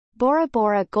Bora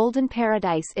Bora Golden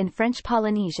Paradise in French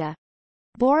Polynesia.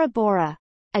 Bora Bora,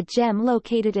 a gem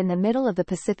located in the middle of the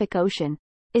Pacific Ocean,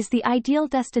 is the ideal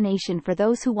destination for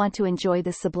those who want to enjoy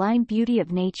the sublime beauty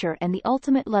of nature and the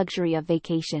ultimate luxury of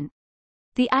vacation.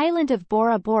 The island of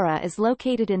Bora Bora is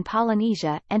located in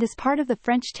Polynesia and is part of the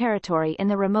French territory in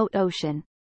the remote ocean.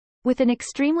 With an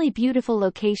extremely beautiful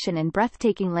location and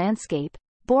breathtaking landscape,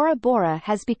 Bora Bora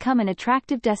has become an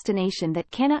attractive destination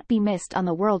that cannot be missed on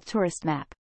the world tourist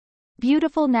map.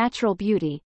 Beautiful natural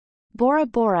beauty. Bora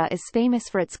Bora is famous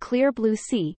for its clear blue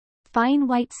sea, fine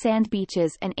white sand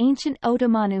beaches and ancient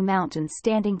Odomanu Mountains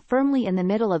standing firmly in the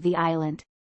middle of the island.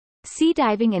 Sea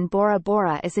diving in Bora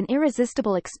Bora is an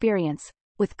irresistible experience,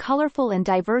 with colorful and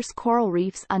diverse coral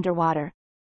reefs underwater.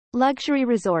 Luxury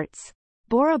resorts.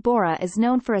 Bora Bora is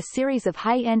known for a series of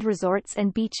high-end resorts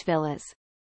and beach villas.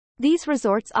 These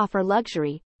resorts offer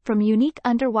luxury, from unique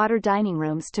underwater dining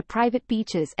rooms to private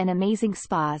beaches and amazing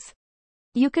spas.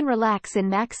 You can relax in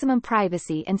maximum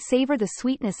privacy and savor the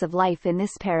sweetness of life in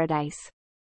this paradise.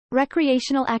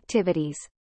 Recreational activities.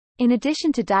 In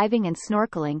addition to diving and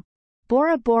snorkeling,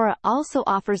 Bora Bora also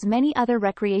offers many other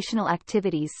recreational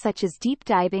activities such as deep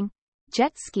diving,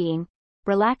 jet skiing,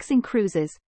 relaxing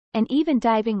cruises, and even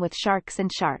diving with sharks and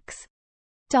sharks.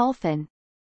 Dolphin.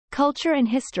 Culture and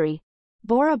history.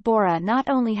 Bora Bora not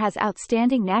only has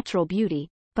outstanding natural beauty,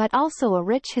 but also a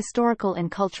rich historical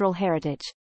and cultural heritage.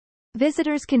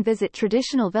 Visitors can visit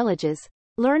traditional villages,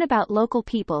 learn about local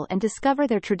people and discover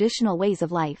their traditional ways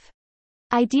of life.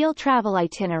 Ideal travel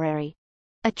itinerary.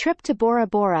 A trip to Bora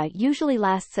Bora usually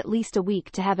lasts at least a week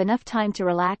to have enough time to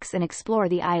relax and explore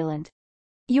the island.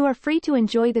 You are free to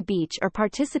enjoy the beach or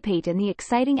participate in the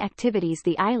exciting activities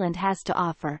the island has to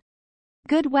offer.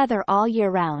 Good weather all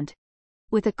year round.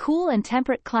 With a cool and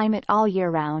temperate climate all year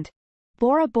round,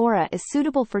 Bora Bora is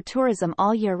suitable for tourism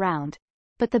all year round,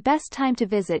 but the best time to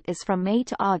visit is from May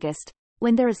to August,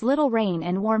 when there is little rain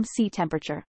and warm sea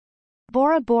temperature.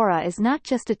 Bora Bora is not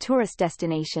just a tourist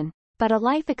destination, but a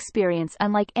life experience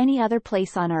unlike any other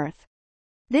place on Earth.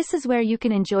 This is where you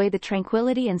can enjoy the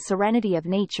tranquility and serenity of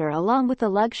nature along with the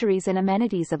luxuries and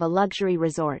amenities of a luxury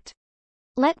resort.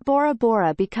 Let Bora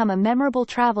Bora become a memorable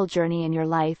travel journey in your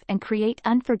life and create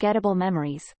unforgettable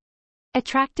memories.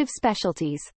 Attractive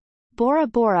specialties. Bora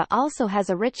Bora also has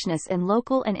a richness in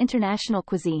local and international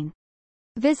cuisine.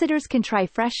 Visitors can try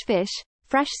fresh fish,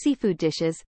 fresh seafood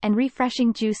dishes, and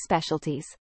refreshing juice specialties.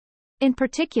 In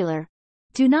particular,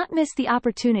 do not miss the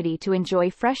opportunity to enjoy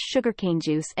fresh sugarcane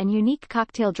juice and unique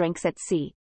cocktail drinks at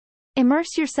sea.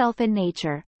 Immerse yourself in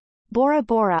nature. Bora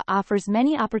Bora offers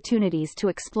many opportunities to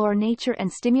explore nature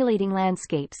and stimulating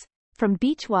landscapes, from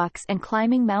beach walks and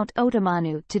climbing Mount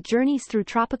Odomanu to journeys through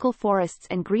tropical forests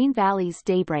and green valleys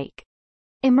daybreak.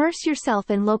 Immerse yourself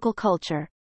in local culture.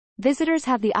 Visitors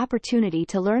have the opportunity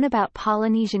to learn about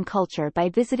Polynesian culture by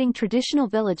visiting traditional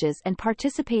villages and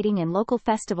participating in local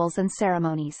festivals and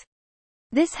ceremonies.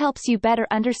 This helps you better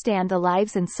understand the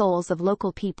lives and souls of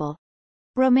local people.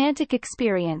 Romantic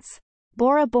experience.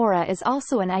 Bora Bora is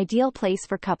also an ideal place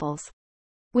for couples.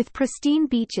 With pristine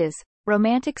beaches,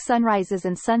 romantic sunrises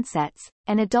and sunsets,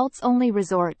 and adults-only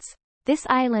resorts, this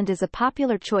island is a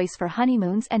popular choice for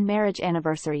honeymoons and marriage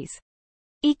anniversaries.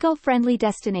 Eco-friendly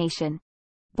destination.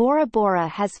 Bora Bora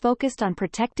has focused on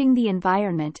protecting the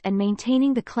environment and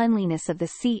maintaining the cleanliness of the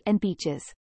sea and beaches.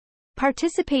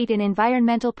 Participate in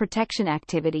environmental protection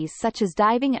activities such as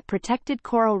diving at protected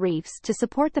coral reefs to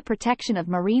support the protection of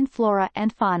marine flora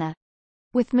and fauna.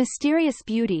 With mysterious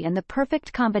beauty and the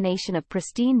perfect combination of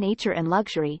pristine nature and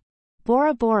luxury,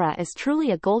 Bora Bora is truly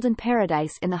a golden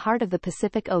paradise in the heart of the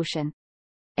Pacific Ocean.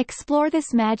 Explore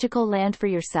this magical land for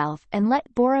yourself and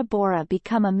let Bora Bora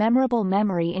become a memorable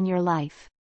memory in your life.